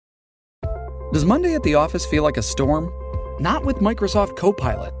Does Monday at the office feel like a storm? Not with Microsoft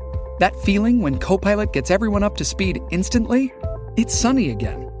Copilot. That feeling when Copilot gets everyone up to speed instantly? It's sunny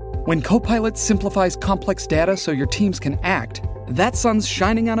again. When Copilot simplifies complex data so your teams can act, that sun's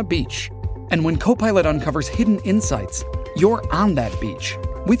shining on a beach. And when Copilot uncovers hidden insights, you're on that beach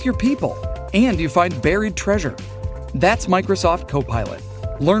with your people, and you find buried treasure. That's Microsoft Copilot.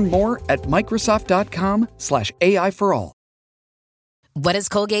 Learn more at Microsoft.com/AI for all. What does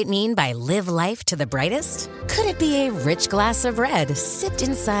Colgate mean by live life to the brightest? Could it be a rich glass of red sipped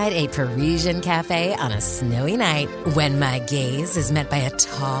inside a Parisian cafe on a snowy night when my gaze is met by a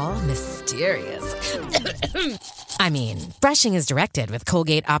tall, mysterious... I mean, brushing is directed with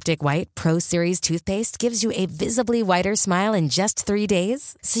Colgate Optic White Pro Series toothpaste gives you a visibly whiter smile in just 3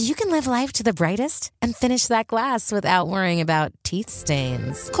 days, so you can live life to the brightest and finish that glass without worrying about teeth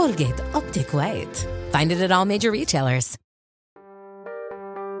stains. Colgate Optic White. Find it at all major retailers.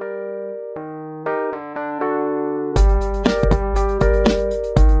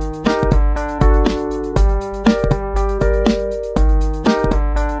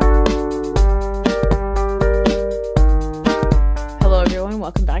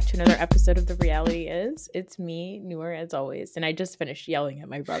 Welcome back to another episode of The Reality Is. It's me, Noor, as always, and I just finished yelling at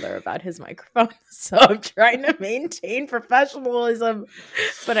my brother about his microphone, so I'm trying to maintain professionalism,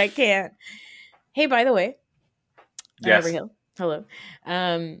 but I can't. Hey, by the way, yes. Raheel, hello.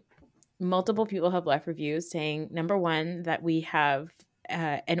 Multiple people have left reviews saying, number one, that we have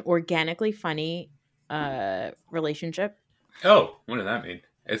an organically funny relationship. Oh, what does that mean?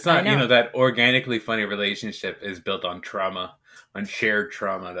 It's not, that organically funny relationship is built on trauma. On shared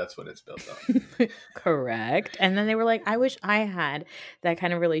trauma, that's what it's built on. Correct. And then they were like, I wish I had that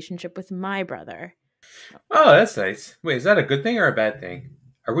kind of relationship with my brother. Oh, that's nice. Wait, is that a good thing or a bad thing?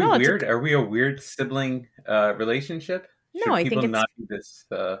 Are we weird? Are we a weird sibling relationship? No, I think it's... not be this...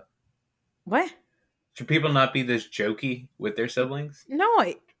 What? Should people not be this jokey with their siblings? No,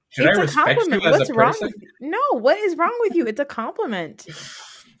 Should I respect you as a person? No, what is wrong with you? It's a compliment.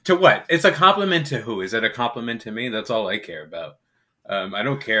 To what? It's a compliment to who? Is it a compliment to me? That's all I care about. I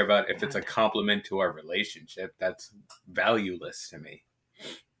don't care about if it's a compliment to our relationship. That's valueless to me.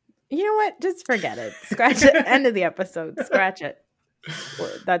 You know what? Just forget it. Scratch it. End of the episode. Scratch it.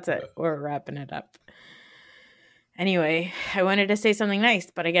 That's it. We're wrapping it up. Anyway, I wanted to say something nice,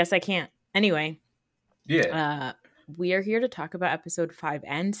 but I guess I can't. Anyway. Yeah. We are here to talk about episode 5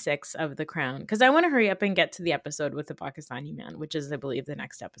 and 6 of The Crown, because I want to hurry up and get to the episode with the Pakistani man, which is, I believe, the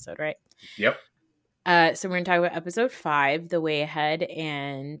next episode, right? Yep. So we're going to talk about episode 5, The Way Ahead,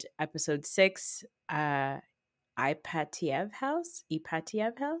 and episode 6, Ipatiev House.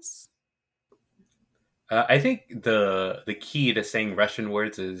 I think the key to saying Russian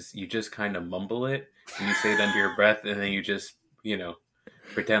words is you just kind of mumble it, and you say it under your breath, and then you just,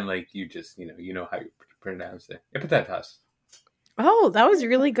 pretend like you just, you know how you pronounce it. Ipatiev House. Oh, that was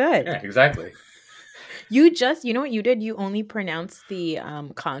really good. Yeah, exactly. You know what you did? You only pronounced the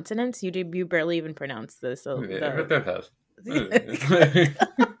consonants. You barely even pronounced this. So Ipatiev House.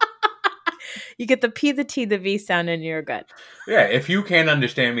 You get the P, the T, the V sound in your gut. Yeah, if you can't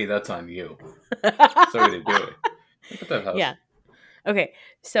understand me, that's on you. Sorry to do it. Ipatiev House. Yeah. Okay,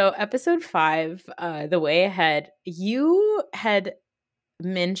 so episode 5, The Way Ahead, you had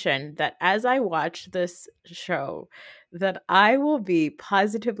mentioned that as I watch this show, that I will be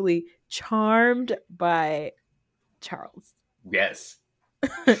positively charmed by Charles. Yes.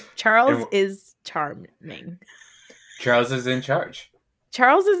 Charles is charming. Charles is in charge.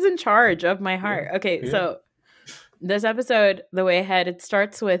 Charles is in charge of my heart. Yeah. Okay, Yeah. so this episode, The Way Ahead, it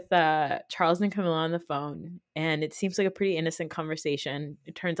starts with Charles and Camilla on the phone, and it seems like a pretty innocent conversation.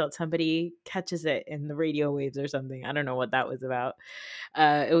 It turns out somebody catches it in the radio waves or something. I don't know what that was about.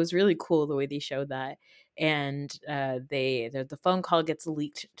 It was really cool the way they showed that. And the phone call gets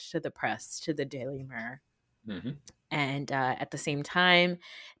leaked to the press, to the Daily Mirror. Mm-hmm. And at the same time,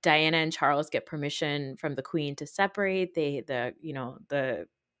 Diana and Charles get permission from the Queen to separate. The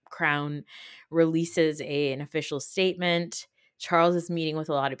Crown releases an official statement. Charles is meeting with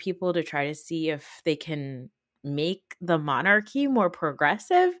a lot of people to try to see if they can make the monarchy more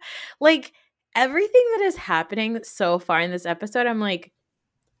progressive. Like, everything that is happening so far in this episode, I'm like,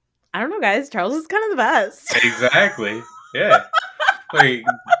 I don't know, guys. Charles is kind of the best. Exactly. Yeah. Like,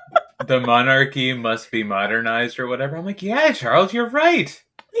 the monarchy must be modernized or whatever. I'm like, yeah, Charles, you're right.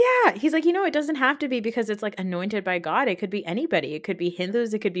 Yeah. He's like, it doesn't have to be because it's like anointed by God. It could be anybody. It could be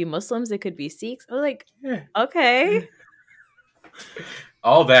Hindus. It could be Muslims. It could be Sikhs. I was like, yeah. Okay.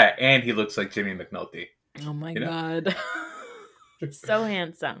 All that. And he looks like Jimmy McNulty. Oh my God. So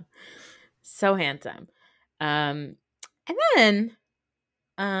handsome. So handsome. And then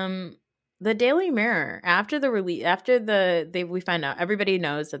the Daily Mirror, after the release, we find out, everybody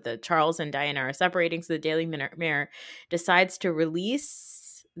knows that the Charles and Diana are separating, so the Daily Mirror decides to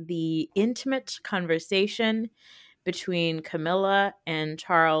release the intimate conversation between Camilla and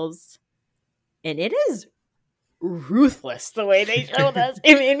Charles, and it is ruthless the way they showed us.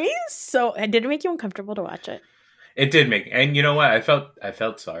 It made so. Did it make you uncomfortable to watch it? It did make, and you know what? I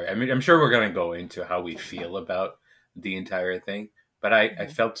felt sorry. I mean, I'm sure we're gonna go into how we feel about the entire thing, but I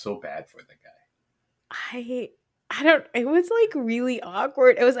felt so bad for the guy. I don't, it was like really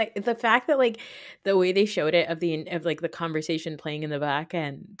awkward. It was like the fact that like the way they showed it of like the conversation playing in the back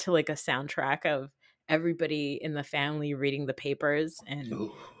and to like a soundtrack of everybody in the family reading the papers and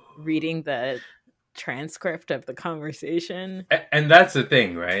Ooh. reading the transcript of the conversation. And that's the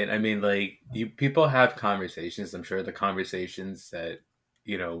thing, right? I mean, like, people have conversations. I'm sure the conversations that,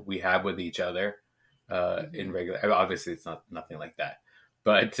 you know, we have with each other in regular, obviously it's nothing like that,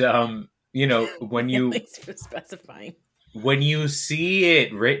 but you know, when you Thanks for specifying. When you see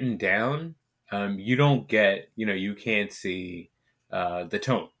it written down, you don't get, you know, you can't see the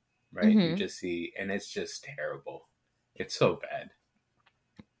tone, right? Mm-hmm. You just see, and it's just terrible. It's so bad.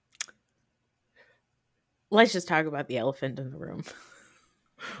 Let's just talk about the elephant in the room.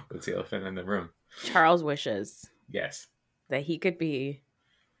 What's the elephant in the room? Charles wishes Yes. that he could be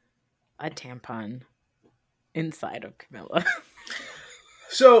a tampon inside of Camilla.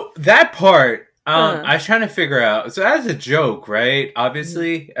 So that part, I was trying to figure out. So that's a joke, right?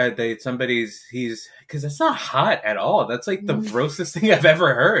 Obviously, he's because that's not hot at all. That's like the grossest thing I've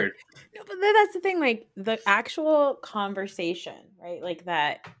ever heard. No, but that's the thing. Like the actual conversation, right? Like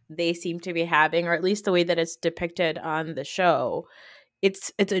that they seem to be having, or at least the way that it's depicted on the show,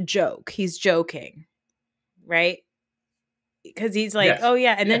 it's a joke. He's joking, right? Because he's like, yes. Oh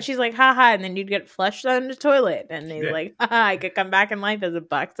yeah, and then she's like, haha, and then you'd get flushed down the toilet, and he's like, haha, I could come back in life as a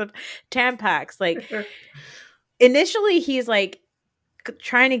box of Tampax. Like, initially, he's like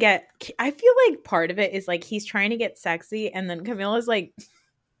trying to get. I feel like part of it is like he's trying to get sexy, and then Camilla's like,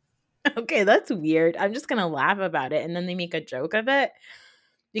 okay, that's weird. I'm just gonna laugh about it, and then they make a joke of it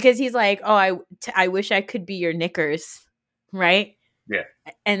because he's like, oh, I wish I could be your knickers, right? Yeah.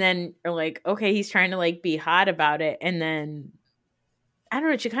 And then you're like, okay, he's trying to like be hot about it. And then I don't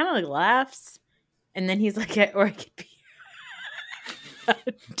know, she kind of like laughs. And then he's like, or I could be a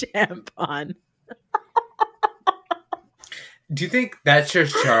tampon. Do you think that's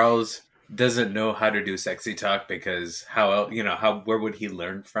just Charles doesn't know how to do sexy talk because where would he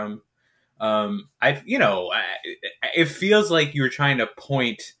learn from? It feels like you're trying to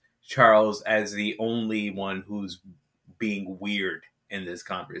point Charles as the only one who's being weird in this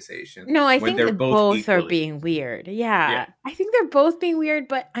conversation. No, I think that both are being weird. Yeah. I think they're both being weird,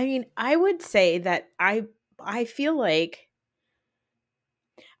 but I mean, I would say that I feel like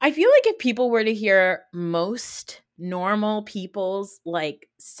if people were to hear most normal people's like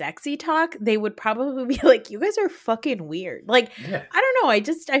sexy talk, they would probably be like, you guys are fucking weird. Like, I don't know.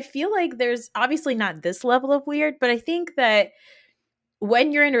 I feel like there's obviously not this level of weird, but I think that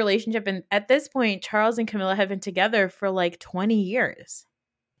when you're in a relationship, and at this point, Charles and Camilla have been together for like 20 years,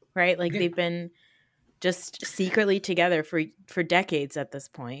 right? Like they've been just secretly together for decades at this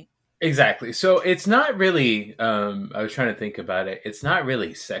point. Exactly. So it's not really, I was trying to think about it. It's not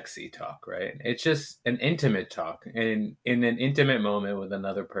really sexy talk, right? It's just an intimate talk. And in an intimate moment with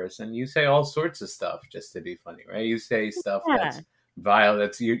another person, you say all sorts of stuff just to be funny, right? You say stuff that's vile.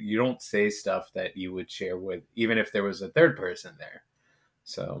 You don't say stuff that you would share with, even if there was a third person there.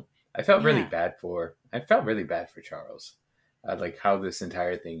 So I felt really bad for Charles, like how this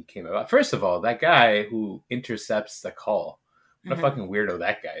entire thing came about. First of all, that guy who intercepts the call, what a fucking weirdo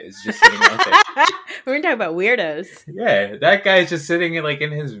that guy is, just sitting out there. We're gonna talk about weirdos. Yeah, that guy is just sitting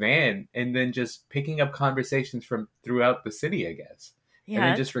in his van and then just picking up conversations from throughout the city, I guess. Yeah, and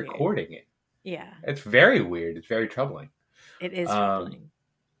then just recording it. Yeah. It's very weird. It's very troubling. It is troubling.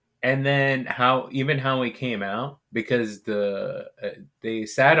 And then how it came out, because they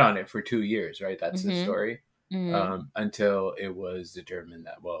sat on it for 2 years, right? That's the story. Until it was determined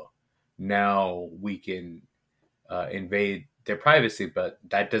that, well, now we can invade their privacy, but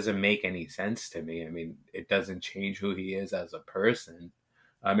that doesn't make any sense to me. I mean, it doesn't change who he is as a person.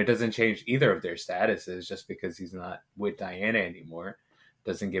 It doesn't change either of their statuses just because he's not with Diana anymore.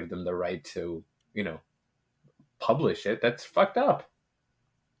 Doesn't give them the right to, publish it. That's fucked up.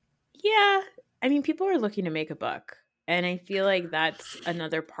 Yeah. I mean, people are looking to make a buck. And I feel like that's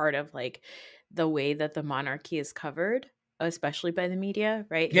another part of like the way that the monarchy is covered. especially by the media,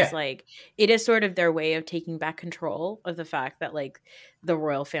 right? Is Yeah. like it is sort of their way of taking back control of the fact that like the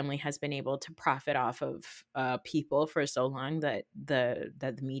royal family has been able to profit off of people for so long that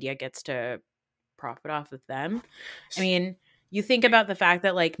the media gets to profit off of them. I mean, you think about the fact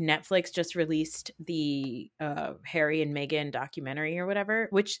that like Netflix just released the Harry and Meghan documentary or whatever,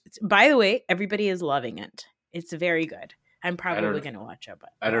 which by the way, everybody is loving it. It's very good. I'm I don't probably going to watch it, but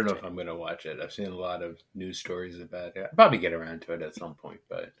I don't know watch if it. I'm gonna watch it. I've seen a lot of news stories about it. I'll probably get around to it at some point,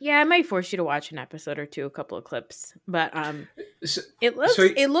 but Yeah, I might force you to watch an episode or two, a couple of clips. But so, it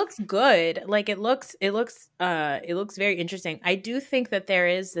so looks good. Like it looks very interesting. I do think that there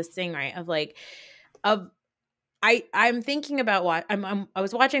is this thing, right, of like of I'm thinking about what I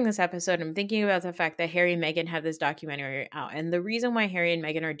was watching this episode. I'm thinking about the fact that Harry and Meghan have this documentary out, and the reason why Harry and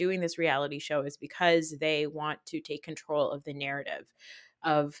Meghan are doing this reality show is because they want to take control of the narrative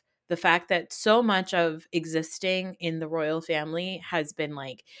of the fact that so much of existing in the royal family has been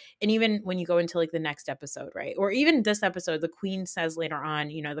like, and even when you go into like the next episode, right, or even this episode, the Queen says later on,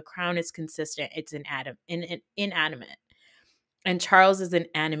 you know, the crown is consistent, it's inanimate, and Charles is an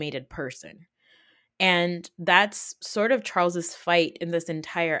animated person. And that's sort of Charles's fight in this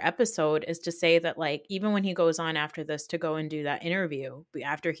entire episode, is to say that like even when he goes on after this to go and do that interview,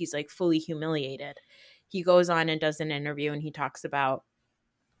 after he's like fully humiliated, he goes on and does an interview and he talks about,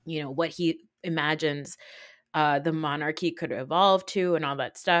 you know, what he imagines the monarchy could evolve to and all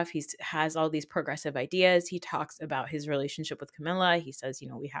that stuff. He has all these progressive ideas. He talks about his relationship with Camilla. He says, you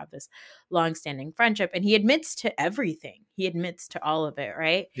know, we have this longstanding friendship, and he admits to everything. He admits to all of it,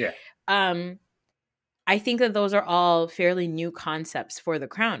 right? yeah. Um, I think that those are all fairly new concepts for the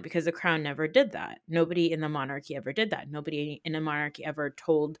crown, because the crown never did that. Nobody in the monarchy ever did that. Nobody in the monarchy ever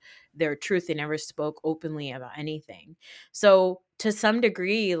told their truth. They never spoke openly about anything. So to some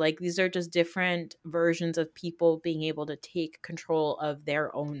degree, like these are just different versions of people being able to take control of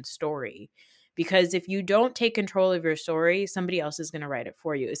their own story. Because if you don't take control of your story, somebody else is going to write it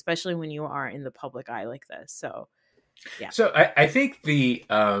for you, especially when you are in the public eye like this. So, yeah. So I think the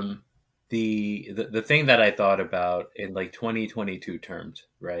thing that I thought about in like 2022 terms,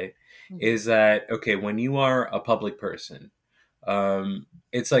 right, is that okay, when you are a public person,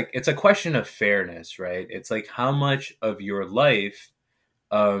 it's like it's a question of fairness, right? It's like how much of your life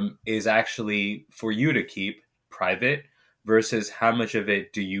is actually for you to keep private versus how much of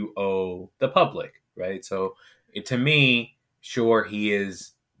it do you owe the public, right? So to me, sure, he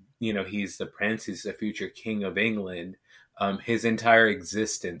is, you know, he's the prince, he's the future king of England. His entire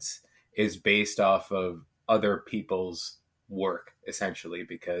existence is based off of other people's work, essentially,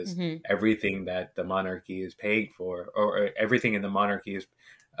 because everything that the monarchy is paid for, or everything in the monarchy is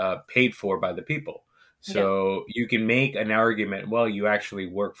paid for by the people. So you can make an argument, well, you actually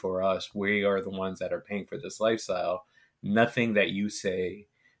work for us. We are the ones that are paying for this lifestyle. Nothing that you say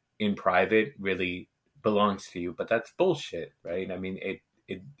in private really belongs to you, but that's bullshit, right? I mean,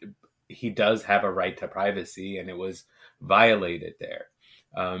 he does have a right to privacy, and it was violated there.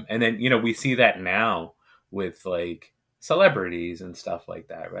 And then, you know, we see that now with like celebrities and stuff like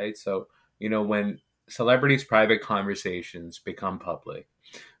that, right? So, you know, when celebrities' private conversations become public,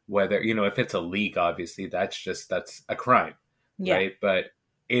 whether, you know, if it's a leak, obviously that's a crime, right? But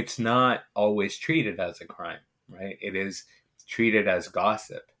it's not always treated as a crime, right? It is treated as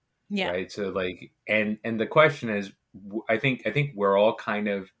gossip, right? So like, and the question is, I think we're all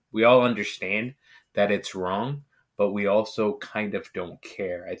we all understand that it's wrong, but we also kind of don't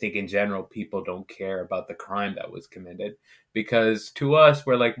care. I think in general, people don't care about the crime that was committed, because to us,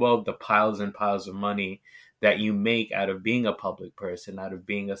 we're like, well, the piles and piles of money that you make out of being a public person, out of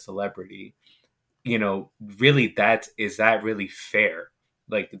being a celebrity, you know, really, is that really fair?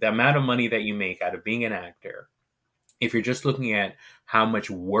 Like the amount of money that you make out of being an actor, if you're just looking at how much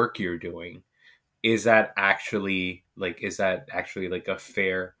work you're doing, is that actually like a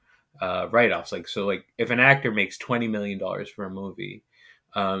fair write-offs? Like, so like if an actor makes $20 million for a movie,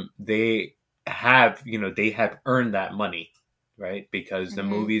 they have earned that money, right? Because the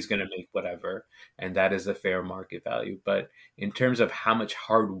movie is going to make whatever, and that is a fair market value. But in terms of how much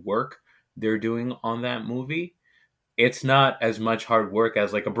hard work they're doing on that movie, it's not as much hard work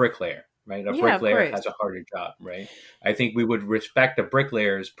as like a bricklayer, right? A bricklayer has a harder job, right? I think we would respect a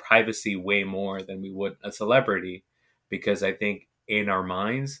bricklayer's privacy way more than we would a celebrity, because I think in our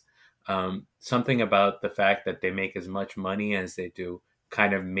minds, something about the fact that they make as much money as they do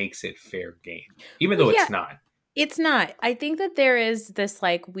kind of makes it fair game, even though it's not. It's not. I think that there is this,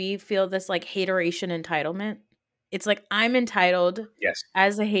 like, we feel this, like, hateration entitlement. It's like, I'm entitled Yes.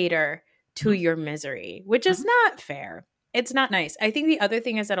 as a hater to your misery, which is not fair. It's not nice. I think the other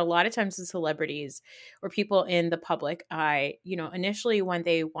thing is that a lot of times the celebrities or people in the public eye, initially when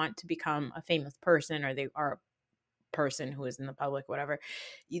they want to become a famous person or they are a person who is in the public, whatever,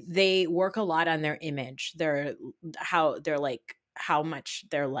 they work a lot on their image, how much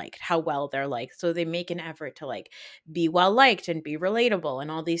they're liked, how well they're liked. So they make an effort to like be well liked and be relatable and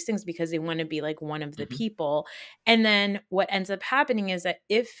all these things because they want to be like one of the people. And then what ends up happening is that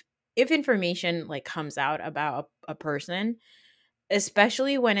if information like comes out about a person,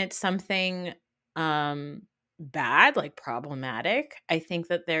 especially when it's something bad, like problematic, I think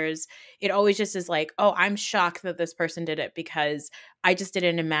that it always just is like, oh, I'm shocked that this person did it because I just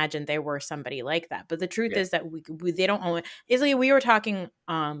didn't imagine they were somebody like that. But the truth is that they don't own it. It's like we were talking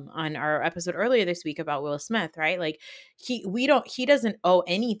on our episode earlier this week about Will Smith, right? Like he doesn't owe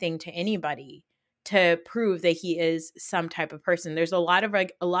anything to anybody to prove that he is some type of person. There's a lot of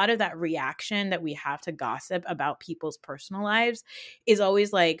that reaction that we have to gossip about people's personal lives is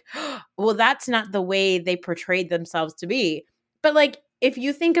always like, well, that's not the way they portrayed themselves to be. But like, if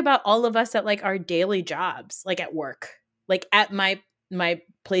you think about all of us at like our daily jobs, like at work, like at my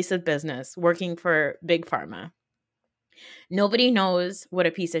place of business, working for Big Pharma, nobody knows what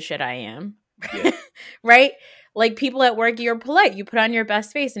a piece of shit I am. Yeah. Right? Like people at work, you're polite. You put on your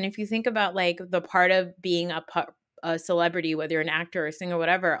best face. And if you think about like the part of being a celebrity, whether you're an actor or a singer or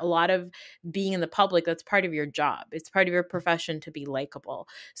whatever, a lot of being in the public, that's part of your job. It's part of your profession to be likable.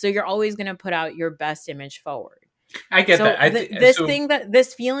 So you're always going to put out your best image forward. I get that.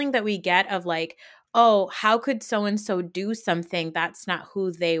 This feeling that we get of like, oh, how could so-and-so do something? That's not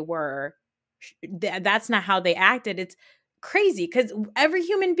who they were. That's not how they acted. It's crazy because every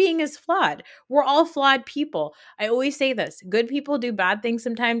human being is flawed. We're all flawed people. I always say this: good people do bad things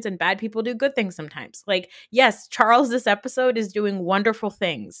sometimes and bad people do good things sometimes. Like, yes, Charles this episode is doing wonderful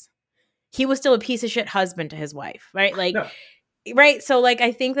things. He was still a piece of shit husband to his wife, right? Like, no. Right? So like,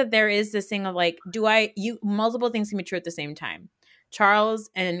 I think that there is this thing of like, multiple things can be true at the same time. Charles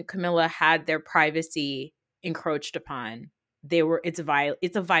and Camilla had their privacy encroached upon. It's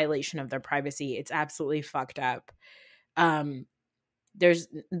a violation of their privacy. It's absolutely fucked up. There's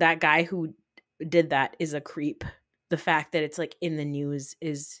that guy who did that is a creep. The fact that it's like in the news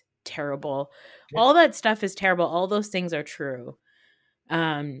is terrible. Yeah. All that stuff is terrible. All those things are true.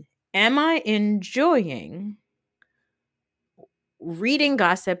 Am I enjoying reading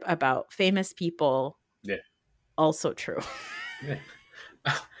gossip about famous people? Yeah. Also true. Yeah.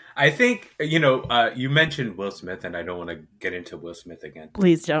 I think, you mentioned Will Smith, and I don't want to get into Will Smith again.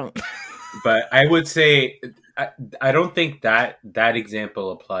 Please don't. But I would say I don't think that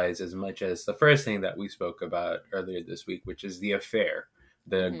example applies as much as the first thing that we spoke about earlier this week, which is the affair,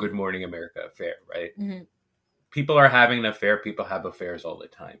 the Good Morning America affair, right? Mm-hmm. People are having an affair. People have affairs all the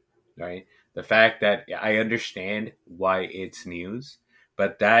time, right? The fact that I understand why it's news,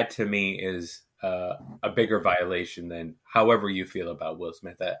 but that to me is a bigger violation than however you feel about Will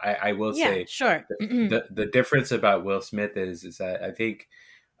Smith. I will say, sure. The difference about Will Smith is that I think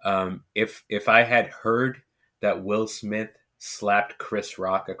if I had heard that Will Smith slapped Chris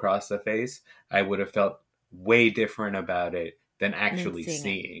Rock across the face, I would have felt way different about it than actually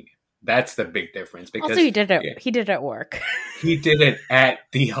seeing. That's the big difference. Because also, he did it. Yeah. He did it at work. He did it at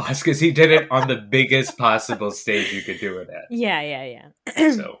the Oscars. He did it on the biggest possible stage you could do it at. Yeah.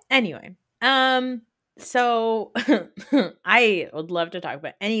 So anyway, so I would love to talk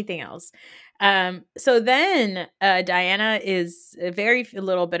about anything else. So then Diana is a very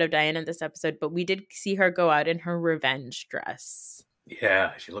little bit of Diana in this episode, but we did see her go out in her revenge dress.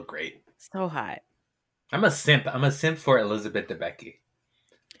 Yeah, she looked great. So hot. I'm a simp. I'm a simp for Elizabeth Debicki.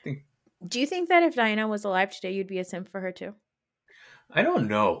 Do you think that if Diana was alive today, you'd be a simp for her too? I don't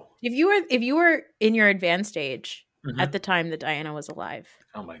know. If you were in your advanced age at the time that Diana was alive.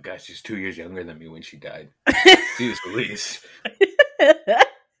 Oh my gosh, she's 2 years younger than me when she died. Jeez Louise.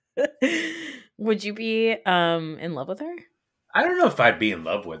 Would you be in love with her? I don't know if I'd be in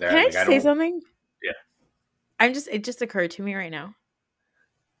love with her. Can I just say something? Yeah. It just occurred to me right now.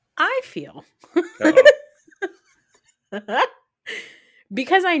 I feel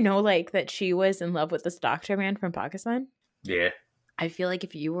because I know like that she was in love with this doctor man from Pakistan. Yeah. I feel like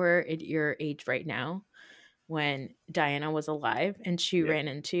if you were at your age right now when Diana was alive and she ran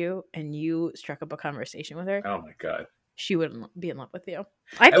into you and you struck up a conversation with her. Oh my God. She wouldn't be in love with you.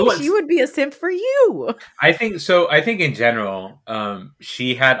 I think she would be a simp for you. I think so. I think in general,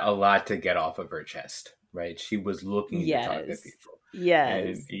 she had a lot to get off of her chest, right? She was looking to talk to people.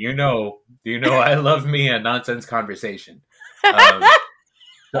 Yes. And you know, I love me a nonsense conversation.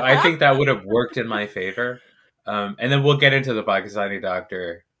 So I think that would have worked in my favor. And then we'll get into the Pakistani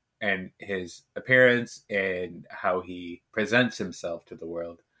doctor and his appearance and how he presents himself to the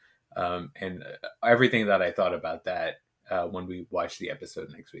world, and everything that I thought about that when we watch the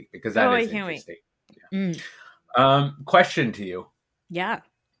episode next week, because that is interesting. Question to you. Yeah.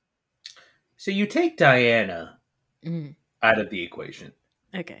 So you take Diana Mm. out of the equation,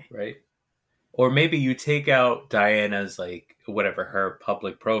 Okay. right? Or maybe you take out Diana's, like, whatever, her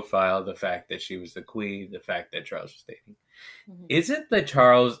public profile, the fact that she was the queen, the fact that Charles was dating. Mhm. Isn't the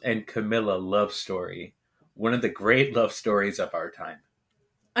Charles and Camilla love story one of the great love stories of our time?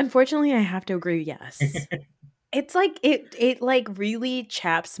 Unfortunately, I have to agree. Yes. It's like it like really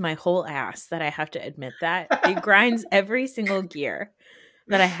chaps my whole ass that I have to admit that. It grinds every single gear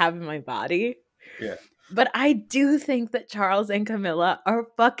that I have in my body. Yeah. But I do think that Charles and Camilla are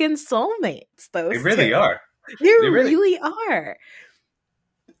fucking soulmates. Those They really two. are. They really are.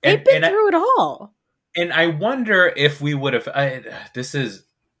 They've been through it all. And I wonder if we would have... this is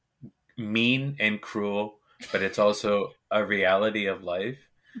mean and cruel, but it's also a reality of life.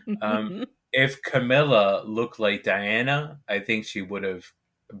 If Camilla looked like Diana, I think she would have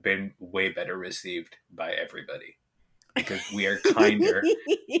been way better received by everybody, because we are kinder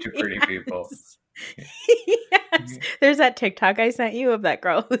to pretty people. Yes. There's that TikTok I sent you of that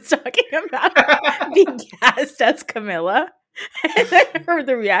girl who's talking about being cast as Camilla. And I heard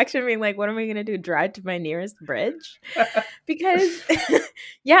the reaction being like, what am I going to do? Drive to my nearest bridge? Because,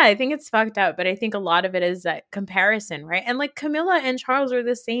 yeah, I think it's fucked up. But I think a lot of it is that comparison, right? And like Camilla and Charles are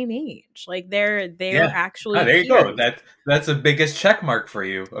the same age. Like they're actually there you go. That's the biggest check mark for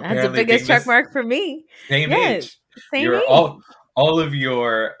you. Apparently, that's the biggest check mark for me. Same age. Same age. All of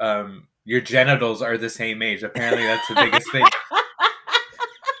your genitals are the same age. Apparently, that's the biggest thing.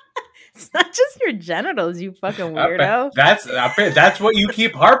 It's not just your genitals, you fucking weirdo. That's what you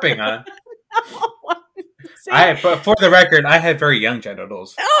keep harping on. No, but for the record, I have very young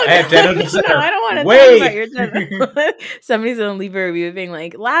genitals. Oh, I have genitals that I don't want to talk about your genitals. Somebody's gonna leave a review being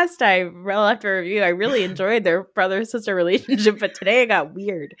like, last time I left a review, I really enjoyed their brother sister relationship, but today it got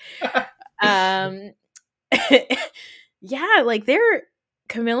weird. Yeah, like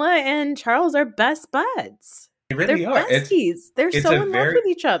Camilla and Charles are best buds. They really are. Besties. They're so in love with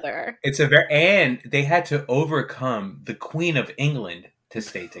each other. And they had to overcome the Queen of England to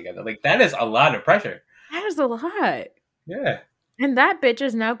stay together. Like, that is a lot of pressure. That is a lot. Yeah. And that bitch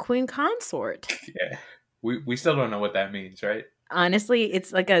is now queen consort. Yeah. We still don't know what that means, right? Honestly,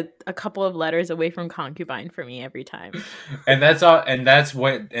 it's like a couple of letters away from concubine for me every time. And that's all. And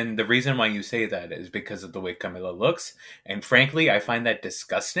the reason why you say that is because of the way Camilla looks. And frankly, I find that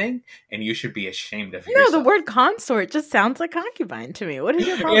disgusting, and you should be ashamed of yourself. No, the word consort just sounds like concubine to me. What is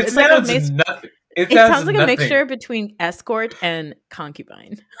your problem? It sounds nothing. It sounds like a mixture between escort and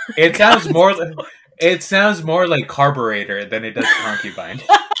concubine. It sounds more like carburetor than it does concubine.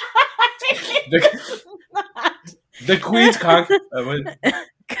 The Queen's carburetor.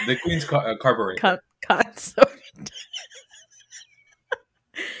 Consort.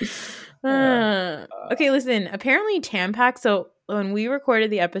 Okay, listen. Apparently, Tampax. So when we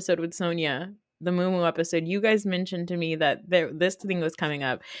recorded the episode with Sonia, the Moo episode, you guys mentioned to me that this thing was coming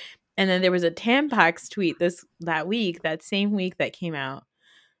up, and then there was a Tampax tweet that same week that came out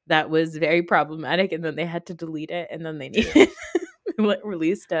that was very problematic, and then they had to delete it, and then they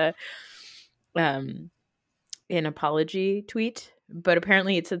released an apology tweet, but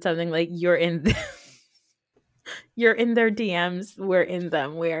apparently it said something like, you're in their DMs, we're in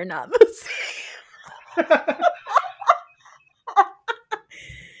them, we are not the same.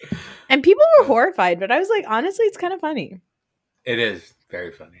 And people were horrified, but I was like, honestly, it's kind of funny. It is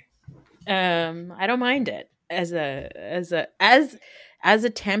very funny. I don't mind it. As a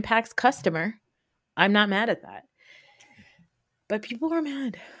Tampax customer, I'm not mad at that. But people were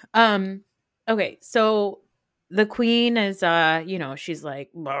mad. Okay, so the queen is, she's like,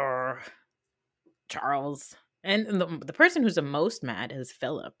 Charles. And the person who's the most mad is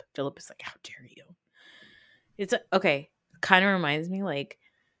Philip. Philip is like, how dare you? It's okay. Kind of reminds me, like,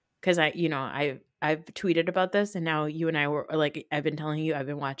 because I've tweeted about this, and now you and I were like, I've been telling you, I've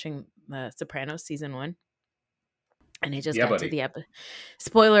been watching The Sopranos season 1. And I just got to the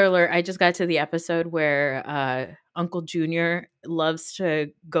spoiler alert. I just got to the episode where Uncle Junior loves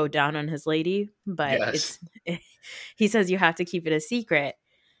to go down on his lady, but he says you have to keep it a secret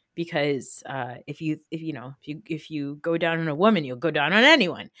because if you go down on a woman, you'll go down on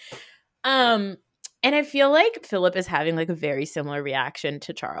anyone. And I feel like Philip is having like a very similar reaction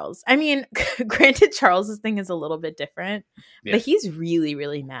to Charles. I mean, granted, Charles's thing is a little bit different, but he's really,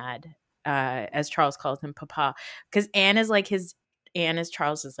 really mad. As Charles calls him, Papa, because Anne is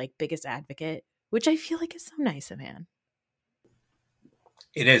Charles's like biggest advocate, which I feel like is so nice of Anne.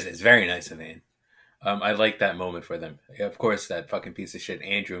 It is. It's very nice of Anne. I like that moment for them. Of course, that fucking piece of shit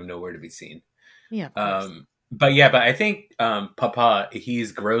Andrew nowhere to be seen. Yeah, of course. But I think Papa,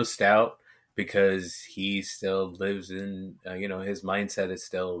 he's grossed out because he still lives in his mindset is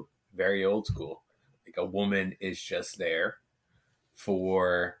still very old school. Like a woman is just there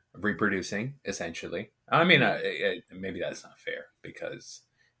for reproducing, essentially. I mean, maybe that's not fair because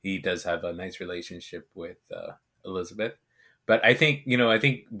he does have a nice relationship with Elizabeth. But I think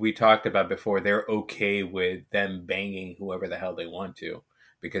we talked about before. They're okay with them banging whoever the hell they want to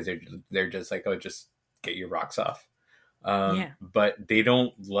because they're just like, oh, just get your rocks off. Yeah. But they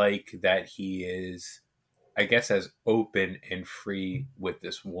don't like that he is, I guess, as open and free with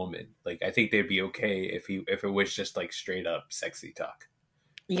this woman. Like, I think they'd be okay if it was just like straight up sexy talk.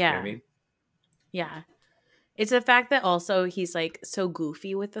 You know what I Yeah. mean? Yeah. It's the fact that also he's like so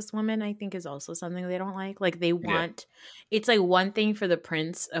goofy with this woman, I think is also something they don't like. Like they Yeah. want it's like one thing for the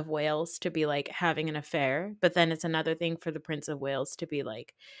Prince of Wales to be like having an affair, but then it's another thing for the Prince of Wales to be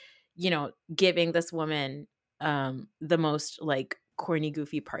like, giving this woman the most like corny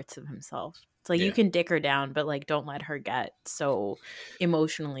goofy parts of himself. It's like you Yeah. can dick her down, but like don't let her get so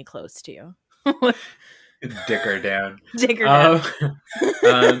emotionally close to you. Dick her down. Dick her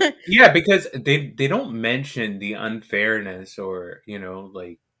down. Yeah, because they don't mention the unfairness or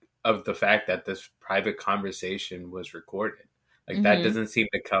like of the fact that this private conversation was recorded. Like that Mhm. doesn't seem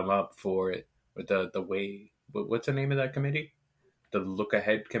to come up for it. With the way, what's the name of that committee? The Look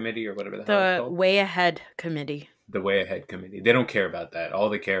Ahead Committee or whatever the hell it's The called. Way Ahead Committee. The Way Ahead Committee. They don't care about that. All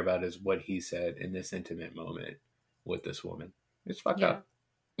they care about is what he said in this intimate moment with this woman. It's fucked up.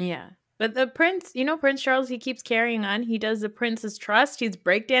 Yeah. But the prince, Prince Charles, he keeps carrying on. He does the Prince's Trust. He's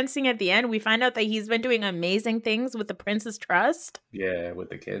breakdancing at the end. We find out that he's been doing amazing things with the Prince's Trust. Yeah, with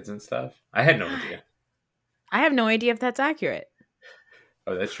the kids and stuff. I had no idea. I have no idea if that's accurate.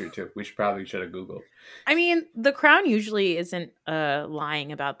 Oh, that's true too. We should have Googled. I mean, the Crown usually isn't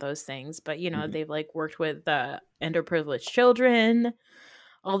lying about those things, but they've like worked with underprivileged children,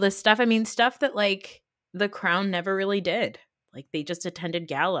 all this stuff. I mean, stuff that like the Crown never really did. Like they just attended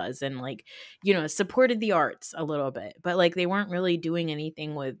galas and like, supported the arts a little bit, but like they weren't really doing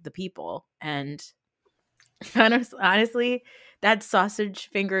anything with the people. And honestly, that sausage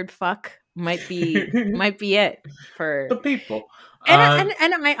fingered fuck might be it for the people. And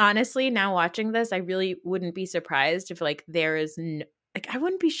I honestly, now watching this, I really wouldn't be surprised if like there is I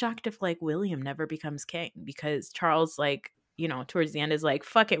wouldn't be shocked if like William never becomes king because Charles like, towards the end is like,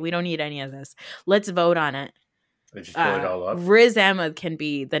 fuck it, we don't need any of this. Let's vote on it. They just blow it all up. Riz Ahmed can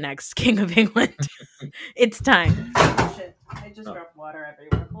be the next king of England. It's time. Oh, shit. I just dropped water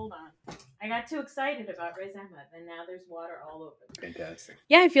everywhere. Hold on. I got too excited about Riz Ahmed and now there's water all over. Fantastic.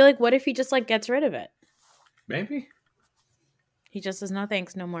 Yeah, I feel like what if he just like gets rid of it? Maybe. He just says no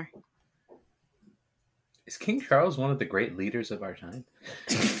thanks, no more. Is King Charles one of the great leaders of our time?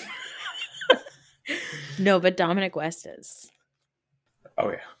 No, but Dominic West is.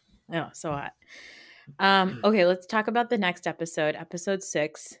 Oh yeah. Oh, so hot. Okay, let's talk about the next episode. Episode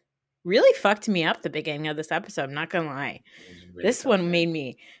 6 really fucked me up the beginning of this episode. I'm not gonna lie. Really This one made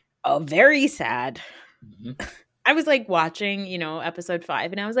me very sad. Mm-hmm. I was like watching, episode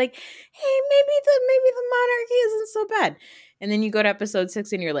 5, and I was like, hey, maybe the monarchy isn't so bad. And then you go to episode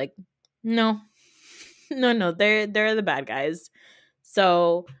 6 and you're like, no, they're the bad guys.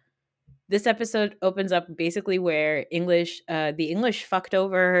 So this episode opens up basically where the English fucked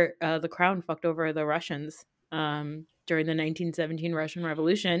over, the crown fucked over the Russians during the 1917 Russian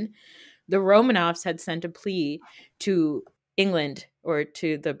Revolution. The Romanovs had sent a plea to England or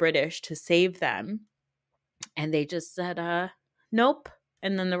to the British to save them. And they just said, nope.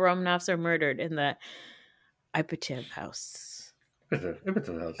 And then the Romanovs are murdered in the Ipatiev house.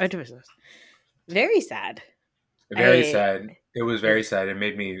 Very sad. Very sad. It was very sad. It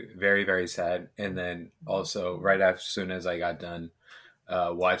made me very, very sad. And then also, right as soon as I got done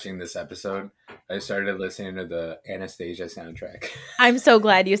watching this episode, I started listening to the Anastasia soundtrack. I'm so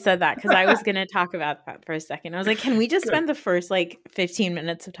glad you said that because I was going to talk about that for a second. I was like, can we just spend the first 15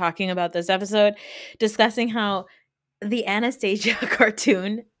 minutes of talking about this episode discussing how the Anastasia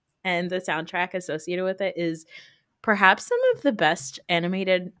cartoon and the soundtrack associated with it is perhaps some of the best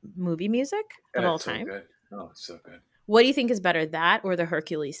animated movie music of all time. So good. Oh, it's so good. What do you think is better, that or the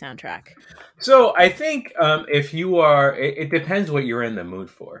Hercules soundtrack? So I think if you are, it depends what you're in the mood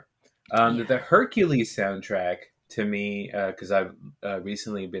for. The Hercules soundtrack, to me, because I've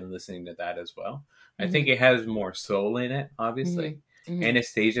recently been listening to that as well, I think it has more soul in it, obviously. Mm-hmm.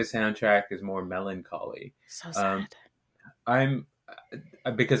 Anastasia soundtrack is more melancholy. So sad.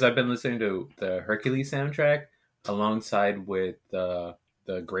 Because I've been listening to the Hercules soundtrack alongside with the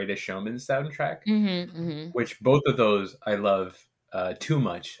the Greatest Showman soundtrack, Mm-hmm. which both of those I love too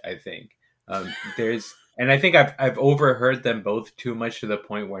much, I think. And I think I've overheard them both too much to the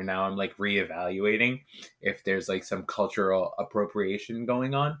point where now I'm like reevaluating if there's like some cultural appropriation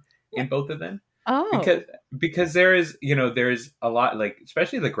going on in both of them. Oh. Because there's a lot, like,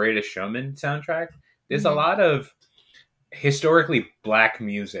 especially the Greatest Showman soundtrack, there's a Mm-hmm. lot of historically black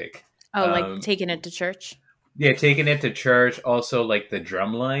music. Oh, like taking it to church? Yeah, taking it to church. Also, like the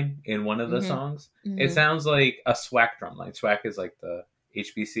drum line in one of the Mm-hmm. songs, it Mm-hmm. sounds like a SWAC drum line. SWAC is like the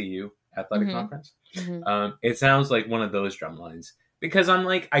HBCU athletic Mm-hmm. conference. Mm-hmm. It sounds like one of those drum lines, because I'm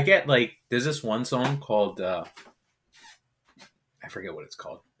like, I get like, there's this one song called I forget what it's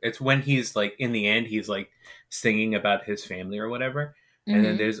called. It's when he's like, in the end, he's like singing about his family or whatever, and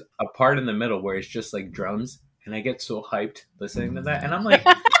then Mm-hmm. there's a part in the middle where it's just like drums, and I get so hyped listening to that, and I'm like,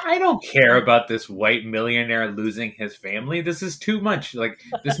 I don't care about this white millionaire losing his family. This is too much. Like,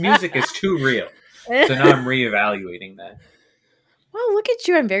 this music is too real. So now I'm reevaluating that. Well, look at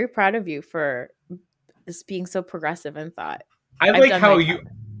you. I'm very proud of you for this being so progressive in thought. I I've like done how my you.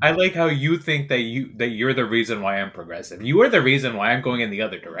 I like how you think that you're the reason why I'm progressive. You are the reason why I'm going in the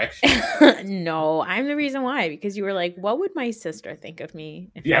other direction. No, I'm the reason why, because you were like, what would my sister think of me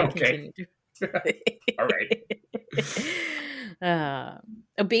if Yeah, I okay. continued All right.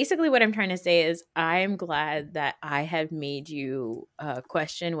 Basically what I'm trying to say is I'm glad that I have made you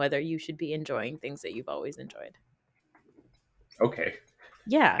question whether you should be enjoying things that you've always enjoyed. Okay.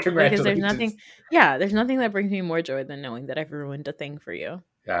 Yeah, because there's nothing that brings me more joy than knowing that I've ruined a thing for you.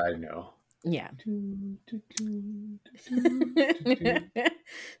 Yeah, I know. Yeah.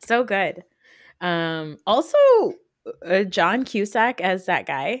 So good. Also, John Cusack as that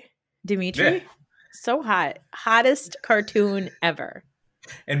guy, Dimitri. Yeah. So hot. Hottest cartoon ever.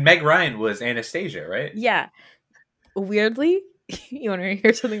 And Meg Ryan was Anastasia, right? Yeah. Weirdly, you want to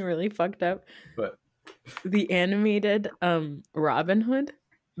hear something really fucked up? But The animated Robin Hood,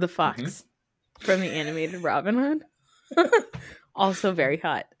 the fox from the animated Robin Hood, also very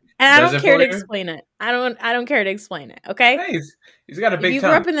hot. And I don't care to explain it. I don't care to explain it. Okay. Hey, he's got a big. If you grew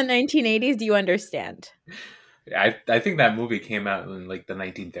up in the 1980s, do you understand? Yeah, I think that movie came out in like the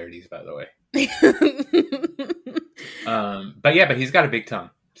 1930s, by the way. But he's got a big tongue,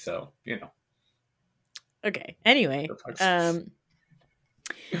 so you know. Okay. Anyway,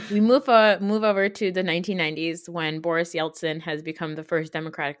 we move over to the 1990s when Boris Yeltsin has become the first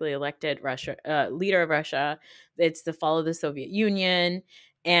democratically elected leader of Russia. It's the fall of the Soviet Union,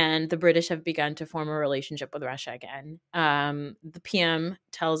 and the British have begun to form a relationship with Russia again. The PM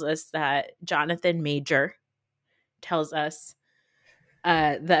tells us that Jonathan Major tells us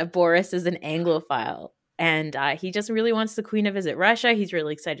that Boris is an Anglophile. And he just really wants the Queen to visit Russia. He's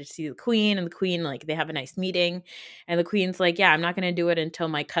really excited to see the Queen. And the Queen, like, they have a nice meeting. And the Queen's like, yeah, I'm not going to do it until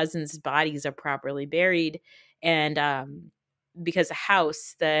my cousin's bodies are properly buried. And because the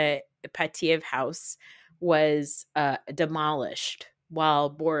house, the Ipatiev house, was demolished while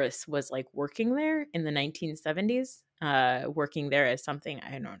Boris was, like, working there in the 1970s. Working there as something,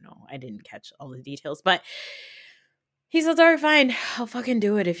 I don't know. I didn't catch all the details. But he says, all right, fine, I'll fucking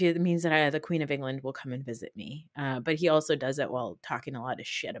do it if it means that the Queen of England will come and visit me. But he also does it while talking a lot of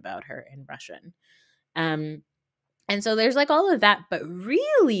shit about her in Russian. And so there's like all of that. But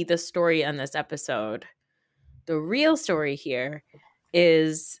really the story on this episode, the real story here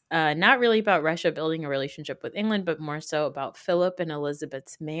is not really about Russia building a relationship with England, but more so about Philip and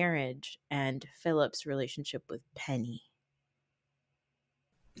Elizabeth's marriage and Philip's relationship with Penny.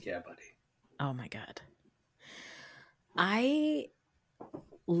 Yeah, buddy. Oh my God. I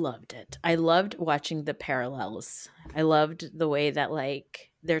loved it. I loved watching the parallels. I loved the way that, like,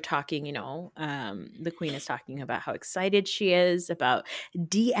 they're talking, you know, the Queen is talking about how excited she is about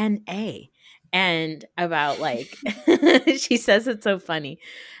DNA and about, like, she says it's so funny.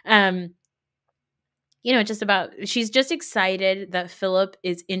 You know, just about, she's just excited that Philip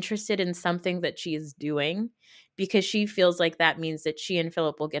is interested in something that she is doing, because she feels like that means that she and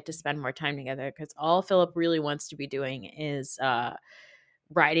Philip will get to spend more time together, because all Philip really wants to be doing is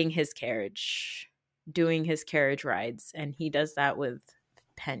riding his carriage, doing his carriage rides. And he does that with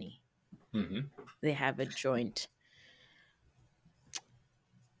Penny. Mm-hmm. They have a joint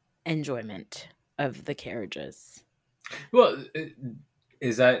enjoyment of the carriages. Well,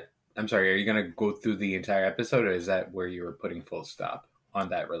 is that... I'm sorry, are you going to go through the entire episode, or is that where you were putting full stop on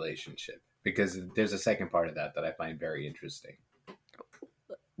that relationship? Because there's a second part of that I find very interesting.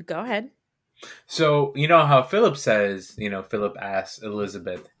 Go ahead. So, you know how Philip says, you know, Philip asks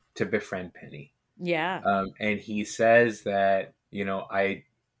Elizabeth to befriend Penny. Yeah. And he says that, you know, I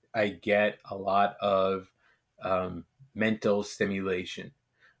get a lot of mental stimulation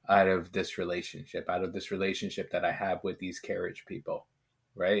out of this relationship that I have with these carriage people,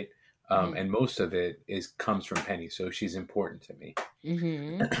 right? And most of it comes from Penny, so she's important to me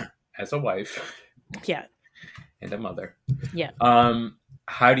as a wife, Yeah, and a mother. yeah.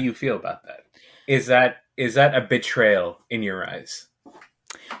 How do you feel about that? Is that a betrayal in your eyes?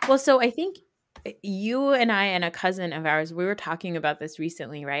 Well, so I think you and I and a cousin of ours, we were talking about this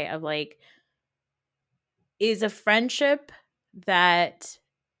recently, right? Of like, is a friendship that,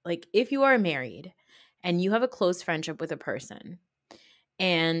 like, if you are married and you have a close friendship with a person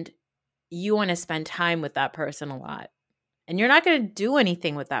and you want to spend time with that person a lot and you're not going to do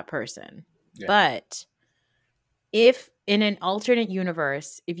anything with that person, but if in an alternate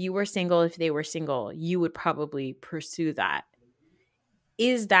universe, if you were single, if they were single, you would probably pursue that.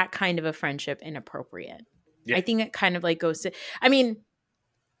 Is that kind of a friendship inappropriate? Yeah. I think it kind of like goes to, I mean,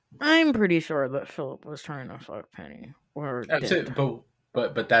 I'm pretty sure that Philip was trying to fuck Penny. Or did.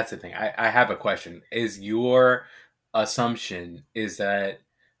 But that's the thing. I have a question. Is your assumption is that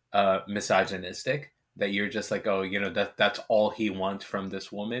misogynistic? That you're just like, oh, that's all he wants from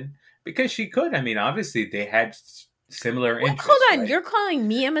this woman? Because she could. I mean, obviously they had similar interests. Hold on, right? You're calling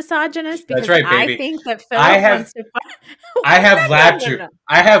me a misogynist because that's right, baby. I think that Philip wants to. I have lapped you.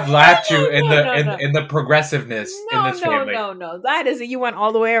 I have lapped you in the progressiveness in this family. No. That is, you went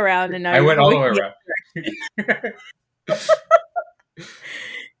all the way around, and now I went all the way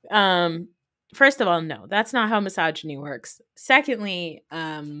around. First of all, no, that's not how misogyny works. Secondly,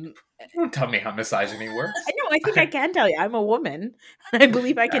 don't tell me how misogyny works. No, I think I can tell you. I'm a woman. I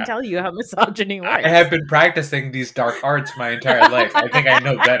believe I can tell you how misogyny works. I have been practicing these dark arts my entire life. I think I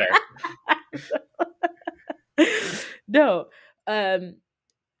know better. No.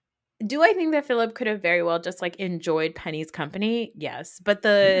 Do I think that Philip could have very well just like enjoyed Penny's company? Yes. But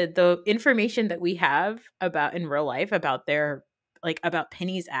the information that we have about in real life about about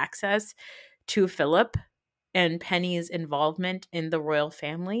Penny's access to Philip and Penny's involvement in the royal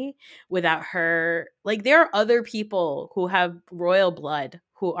family without her, like, there are other people who have royal blood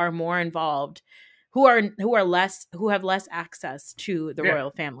who are more involved, who have less access to the royal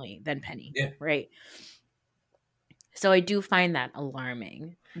family than Penny. Yeah. Right. So I do find that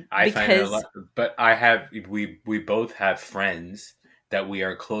alarming. I find it alarming, but we both have friends that we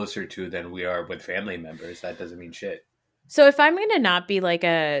are closer to than we are with family members. That doesn't mean shit. So if I'm going to not be like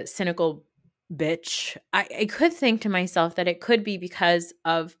a cynical bitch, I could think to myself that it could be because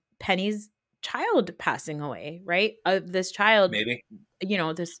of Penny's child passing away, right? This child, maybe,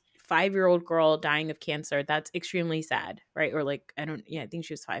 this 5-year-old girl dying of cancer. That's extremely sad, right? Or like, I think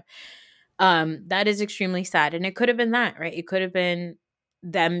she was 5. That is extremely sad. And it could have been that, right? It could have been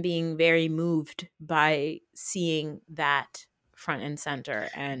them being very moved by seeing that front and center.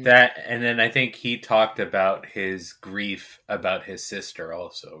 And then I think he talked about his grief about his sister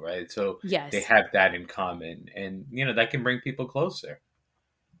also, right? So yes, they have that in common, and that can bring people closer.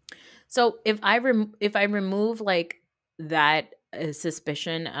 So if I remove like that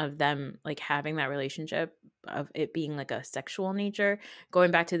suspicion of them like having that relationship, of it being like a sexual nature, going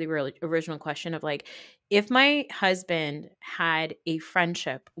back to the original question of like, if my husband had a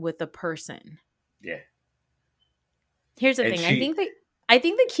friendship with a person, here's the thing. I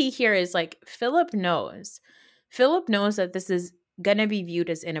think the key here is like Philip knows that this is gonna be viewed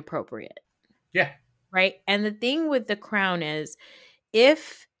as inappropriate. Yeah. Right. And the thing with the crown is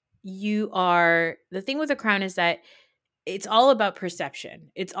that it's all about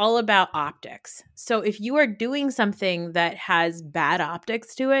perception. It's all about optics. So if you are doing something that has bad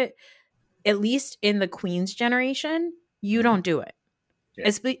optics to it, at least in the Queen's generation, you don't do it.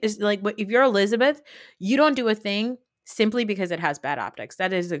 Yeah. It's like if you're Elizabeth, you don't do a thing simply because it has bad optics.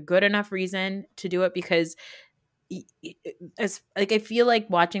 That is a good enough reason to do it, because I feel like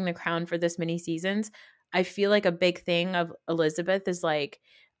watching The Crown for this many seasons, I feel like a big thing of Elizabeth is like,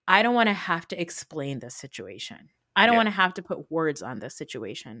 I don't want to have to explain this situation. I don't want to have to put words on this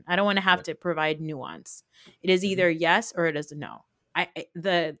situation. I don't want to have to provide nuance. It is either yes or it is no.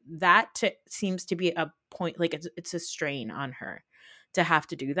 Seems to be a point, like it's a strain on her to have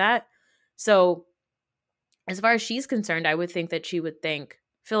to do that. So as far as she's concerned, I would think that she would think,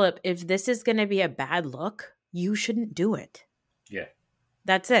 Philip, if this is going to be a bad look, you shouldn't do it. Yeah.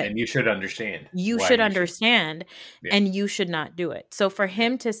 That's it. And you should understand. You should understand, and you should not do it. So for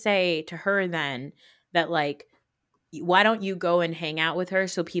him to say to her then that, like, why don't you go and hang out with her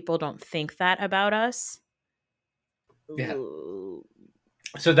so people don't think that about us? Yeah.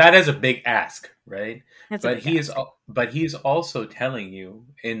 So that is a big ask, right? But he's also telling you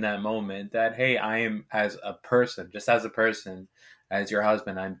in that moment that, hey, I am as a person, as your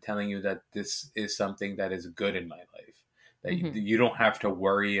husband, I'm telling you that this is something that is good in my life. that you don't have to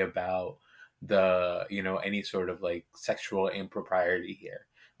worry about the, any sort of like sexual impropriety here.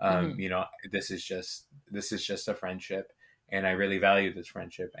 This is just a friendship, and I really value this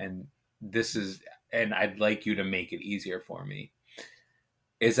friendship, and I'd like you to make it easier for me.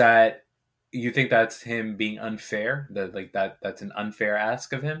 Is that, you think that's him being unfair? That's an unfair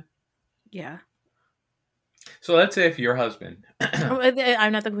ask of him? Yeah. So let's say if your husband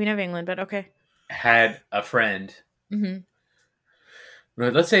I'm not the Queen of England, but okay. had a friend. Mm-hmm.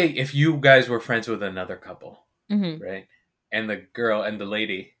 Let's say if you guys were friends with another couple, Mm-hmm. right? And the girl and the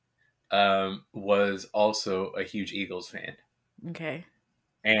lady was also a huge Eagles fan. Okay.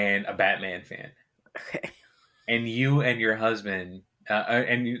 And a Batman fan. Okay. And you and your husband,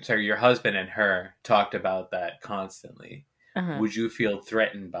 your husband and her talked about that constantly. Uh-huh. Would you feel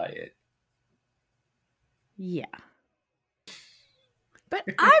threatened by it? Yeah. But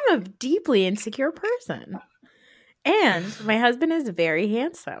I'm a deeply insecure person. And my husband is very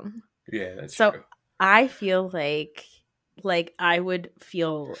handsome. Yeah, that's so true. I feel like I would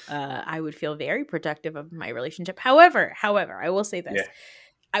feel very protective of my relationship. However, I will say this. Yeah.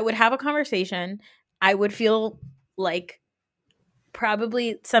 I would have a conversation. I would feel like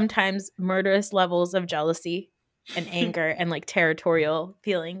probably sometimes murderous levels of jealousy and anger and like territorial.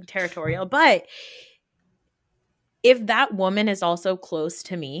 But if that woman is also close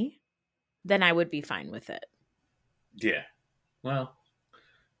to me, then I would be fine with it. Yeah. Well,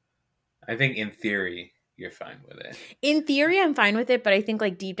 I think in theory, you're fine with it. In theory, I'm fine with it, but I think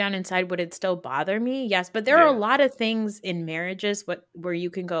like deep down inside, would it still bother me? Yes, but there are a lot of things in marriages where you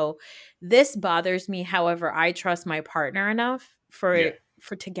can go, this bothers me. However, I trust my partner enough to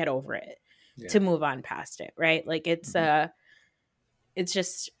get over it, to move on past it. Right? Like it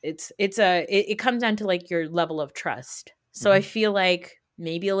comes down to like your level of trust. So I feel like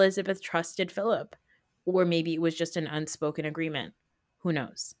maybe Elizabeth trusted Philip, or maybe it was just an unspoken agreement. Who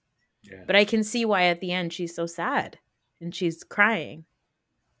knows? Yeah. But I can see why at the end she's so sad and she's crying.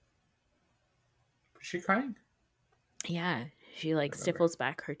 Was she crying? Yeah. She like stifles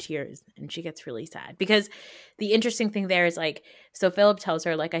back her tears and she gets really sad. Because the interesting thing there is like, so Philip tells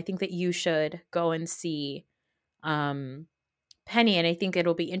her, like, I think that you should go and see Penny. And I think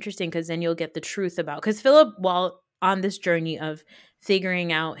it'll be interesting because then you'll get the truth about, because Philip, while on this journey of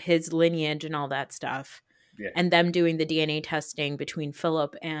figuring out his lineage and all that stuff, and them doing the DNA testing between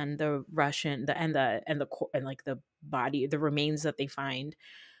Philip and the Russian, and like the body, the remains that they find,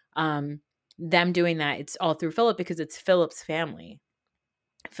 them doing that, it's all through Philip because it's Philip's family.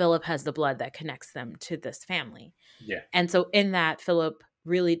 Philip has the blood that connects them to this family. Yeah. And so in that, Philip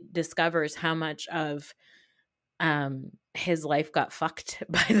really discovers how much of his life got fucked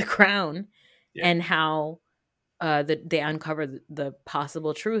by the crown, and how they uncovered the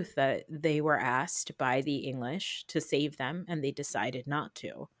possible truth that they were asked by the English to save them, and they decided not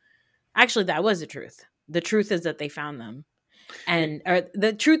to. Actually, that was the truth. The truth is that they found them. And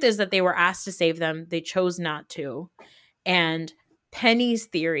the truth is that they were asked to save them. They chose not to. And Penny's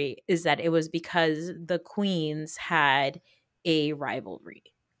theory is that it was because the queens had a rivalry.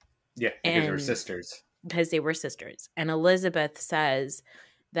 Yeah, because they were sisters. Because they were sisters. And Elizabeth says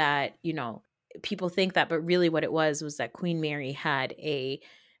that, people think that, but really what it was that Queen Mary had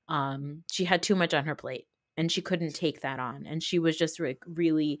she had too much on her plate and she couldn't take that on. And she was just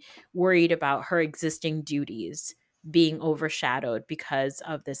really worried about her existing duties being overshadowed because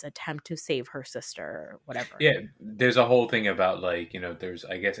of this attempt to save her sister or whatever. Yeah, there's a whole thing about there's,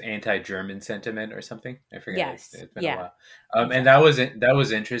 I guess, anti-German sentiment or something. I forget. Yes. It's been a while. Exactly. And that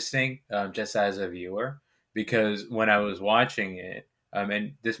was interesting, just as a viewer, because when I was watching it,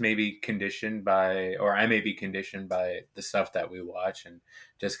 and this may be conditioned by, or I may be conditioned by the stuff that we watch and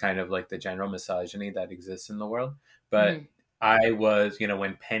just kind of like the general misogyny that exists in the world. But I was,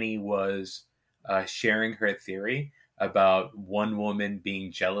 when Penny was sharing her theory about one woman being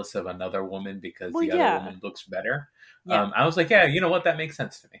jealous of another woman because the other woman looks better, I was like, yeah, you know what? That makes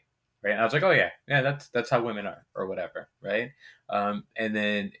sense to me. Right. And I was like, oh yeah, that's how women are, or whatever. Right. And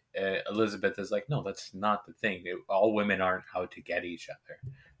then Elizabeth is like, no, that's not the thing. All women aren't out to get each other.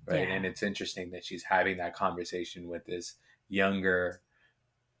 Right. Yeah. And it's interesting that she's having that conversation with this younger,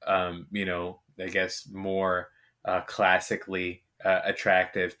 I guess more classically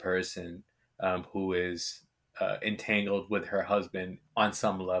attractive person who is entangled with her husband on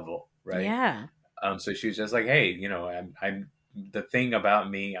some level. Right. Yeah. So she's just like, hey, I'm the thing about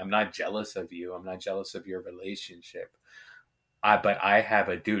me, I'm not jealous of you. I'm not jealous of your relationship. But I have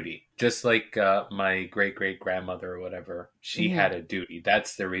a duty. Just like my great-great-grandmother or whatever, she had a duty.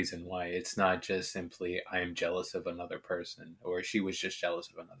 That's the reason why. It's not just simply I am jealous of another person, or she was just jealous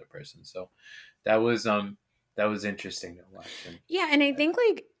of another person. So that was that was interesting to watch. And Yeah, and I think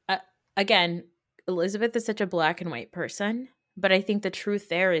like again, Elizabeth is such a black and white person, but I think the truth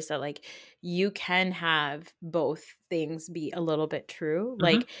there is that like you can have both things be a little bit true. Mhm.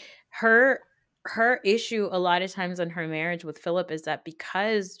 Like her issue a lot of times in her marriage with Philip is that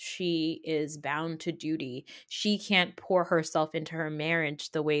because she is bound to duty, she can't pour herself into her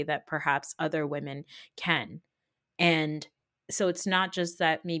marriage the way that perhaps other women can. And so it's not just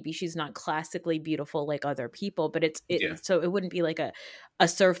that maybe she's not classically beautiful like other people, but Yeah, so it wouldn't be like a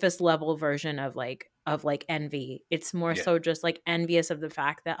surface level version of like envy. It's more yeah, so just like envious of the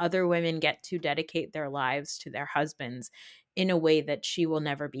fact that other women get to dedicate their lives to their husbands in a way that she will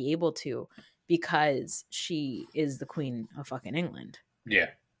never be able to because she is the queen of fucking England. yeah,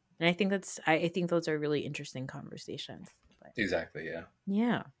 And I think I think those are really interesting conversations. But exactly. Yeah,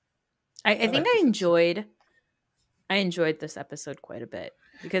 yeah. I I think like this episode. I enjoyed this episode quite a bit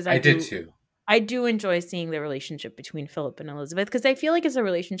because I did too. I do enjoy seeing the relationship between Philip and Elizabeth because I feel like it's a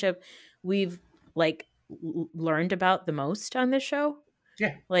relationship we've like learned about the most on this show.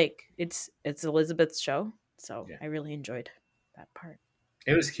 Yeah, Like it's Elizabeth's show, so yeah. I really enjoyed that part.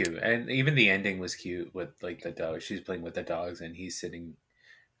 It was cute, and even the ending was cute with like the dog. She's playing with the dogs, and he's sitting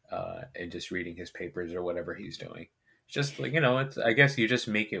and just reading his papers or whatever he's doing. Just like it's. I guess you just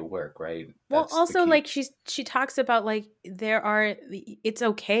make it work, right? Well, That's the also key. like she talks about like it's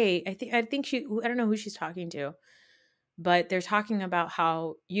okay. I think I don't know who she's talking to, but they're talking about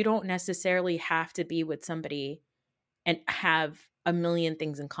how you don't necessarily have to be with somebody and have a million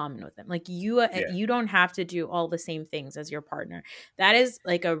things in common with them. Like Yeah, you don't have to do all the same things as your partner. That is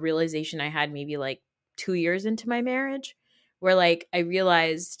like a realization I had maybe like 2 years into my marriage where like I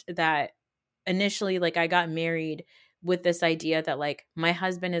realized that initially like I got married with this idea that like my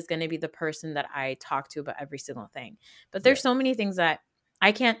husband is going to be the person that I talk to about every single thing. But yeah, there's so many things that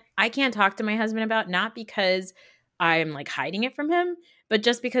I can't talk to my husband about, not because I'm like hiding it from him, but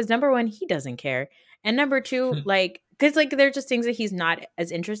just because number one, he doesn't care. And number two, like cuz like they're just things that he's not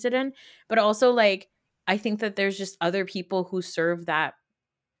as interested in, but also like I think that there's just other people who serve that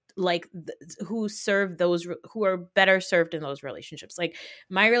like who serve those who are better served in those relationships. Like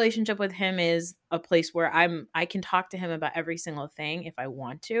my relationship with him is a place where I can talk to him about every single thing if I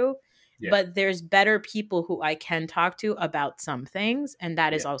want to, yeah, but there's better people who I can talk to about some things, and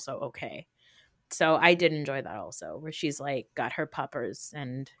that is yeah, also okay. So I did enjoy that also, where she's like got her puppers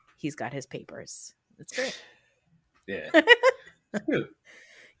and he's got his papers. It's great. yeah. It's cute. Like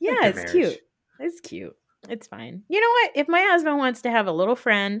Yeah, their it's cute. marriage. It's cute. It's fine. You know what? If my husband wants to have a little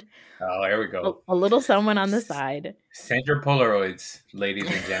friend, Oh, here we go. a little someone on the side. Send your Polaroids, ladies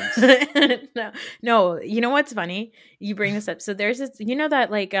and gents. No, no. You know what's funny? You bring this up. So there's this. You know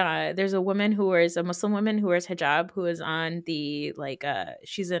that like there's a woman who wears a Muslim woman who wears hijab who is on the like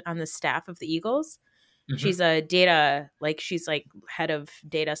she's on the staff of the Eagles. Hmm. She's a data like she's like head of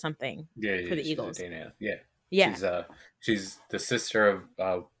data something Yeah, for yeah, the she's a Eagles. Dana. Yeah, Yeah, she's the sister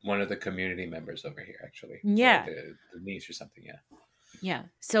of one of the community members over here, actually, or yeah, the niece or something. yeah.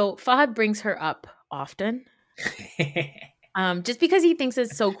 So Fahad brings her up often, Yeah, just because he thinks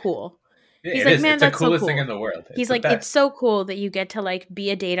it's so cool. yeah, He's it like, is. man, It's the that's so coolest thing in cool. the world. It's He's the like, it's best. so cool that you get to like be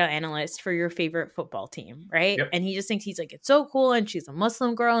a data analyst for your favorite football team, right? Yep. And he just thinks he's like, it's so cool. And she's a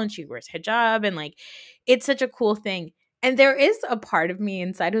Muslim girl and she wears hijab and like, it's such a cool thing. And there is a part of me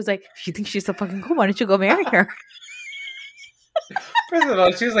inside who's like, she thinks she's so fucking cool. Why don't you go marry her? First of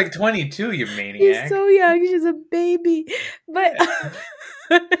all, she's like 22. You She's maniac. so young. She's a baby. But,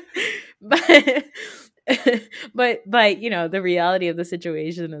 but, but you know, the reality of the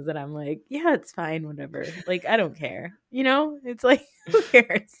situation is that I'm like, yeah, it's fine, whatever. Like, I don't care. You know, it's like, who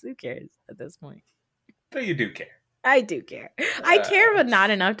cares? Who cares at this point? But you do care. I do care. I care, Uh, but not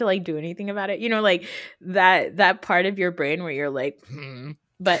enough to like do anything about it. You know, like that part of your brain where you're like,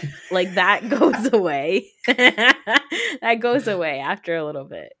 but like that goes away. That goes away after a little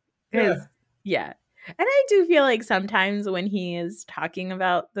bit. Because yeah. And I do feel like sometimes when he is talking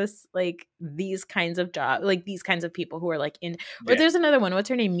about this, like these kinds of job, like these kinds of people who are like in, or yeah. there's another one. What's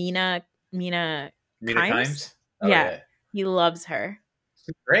her name? Mina Mina Kimes. Kimes? Oh, Yeah, yeah. he loves her,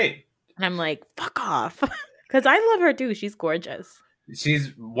 She's great. and I'm like, fuck off, because I love her too. She's gorgeous.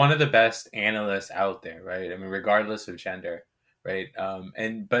 She's one of the best analysts out there, right? I mean, regardless of gender, right?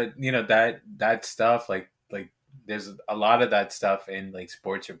 But that stuff, like there's a lot of that stuff in like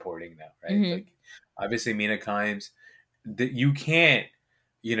sports reporting now, right? Mhm. Like obviously Mina Kimes, you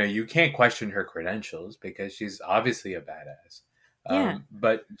can't question her credentials because she's obviously a badass. Yeah.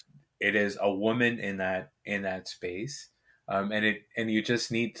 But it is a woman in that space. And you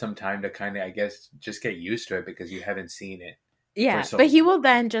just need some time to kind of, I guess, just get used to it because you haven't seen it. Yeah, For so but he long. will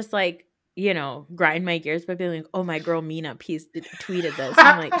then just like you know, grind my gears by being like, oh, my girl Mina tweeted this.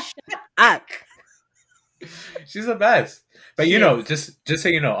 I'm like, shut up. She's the best. But She you know, is. just so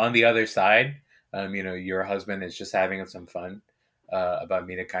you know, on the other side, you know, your husband is just having some fun about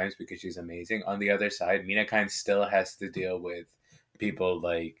Mina Kimes because she's amazing. On the other side, Mina Kimes still has to deal with people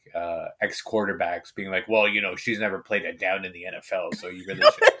like ex quarterbacks being like, well, you know, she's never played a down in the NFL, so you really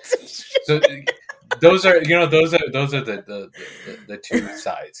should. So those are, you know, those are the two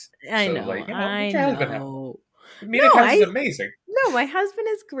sides. I So know. like, you know, I what's your husband have? know. Mina No, Kimes is amazing. No, my husband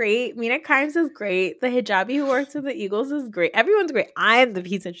is great. Mina Kimes is great. The hijabi who works with the Eagles is great. Everyone's great. I'm the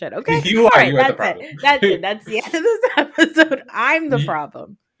piece of shit. Okay, You are. All right, You are the that's problem. it. That's it. That's the end of this episode. I'm the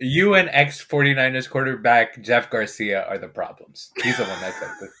problem. You and ex 49ers quarterback Jeff Garcia are the problems. He's the one that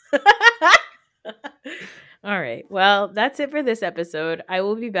said this. All right. Well, that's it for this episode. I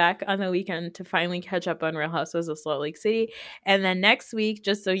will be back on the weekend to finally catch up on Real Housewives of Salt Lake City. And then next week,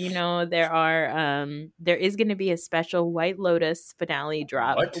 just so you know, there is going to be a special White Lotus finale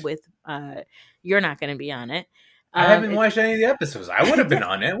drop with you're not going to be on it. I haven't watched any of the episodes. I would have been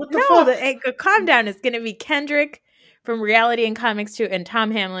on it. What the fuck? Calm down. It's going to be Kendrick from Reality and Comics 2 and Tom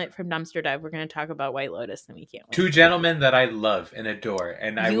Hamlet from Dumpster Dive. We're going to talk about White Lotus, and we can't wait. Two gentlemen that I love and adore,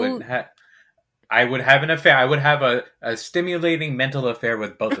 and I would have an affair. I would have a stimulating mental affair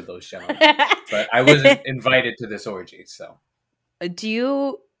with both of those gentlemen. But I wasn't invited to this orgy, so.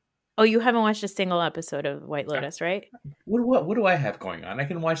 You haven't watched a single episode of White Lotus, right? What do I have going on? I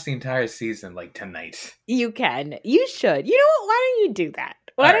can watch the entire season like tonight. You can. You should. You know what? Why don't you do that?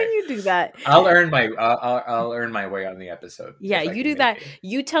 Why don't you do that? I'll earn my way on the episode. Yeah, you do that.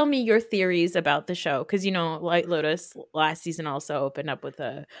 You tell me your theories about the show because you know White Lotus last season also opened up with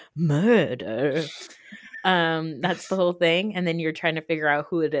a murder. That's the whole thing, and then you're trying to figure out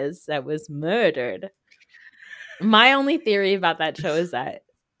who it is that was murdered. My only theory about that show is that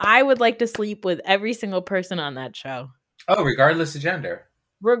I would like to sleep with every single person on that show. Oh, regardless of gender.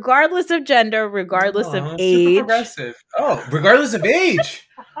 Regardless of gender, regardless of age. Super progressive. Oh, regardless of age.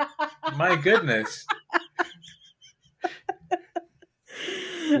 My goodness.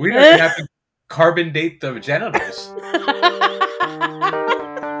 We don't have to carbon date the genitals.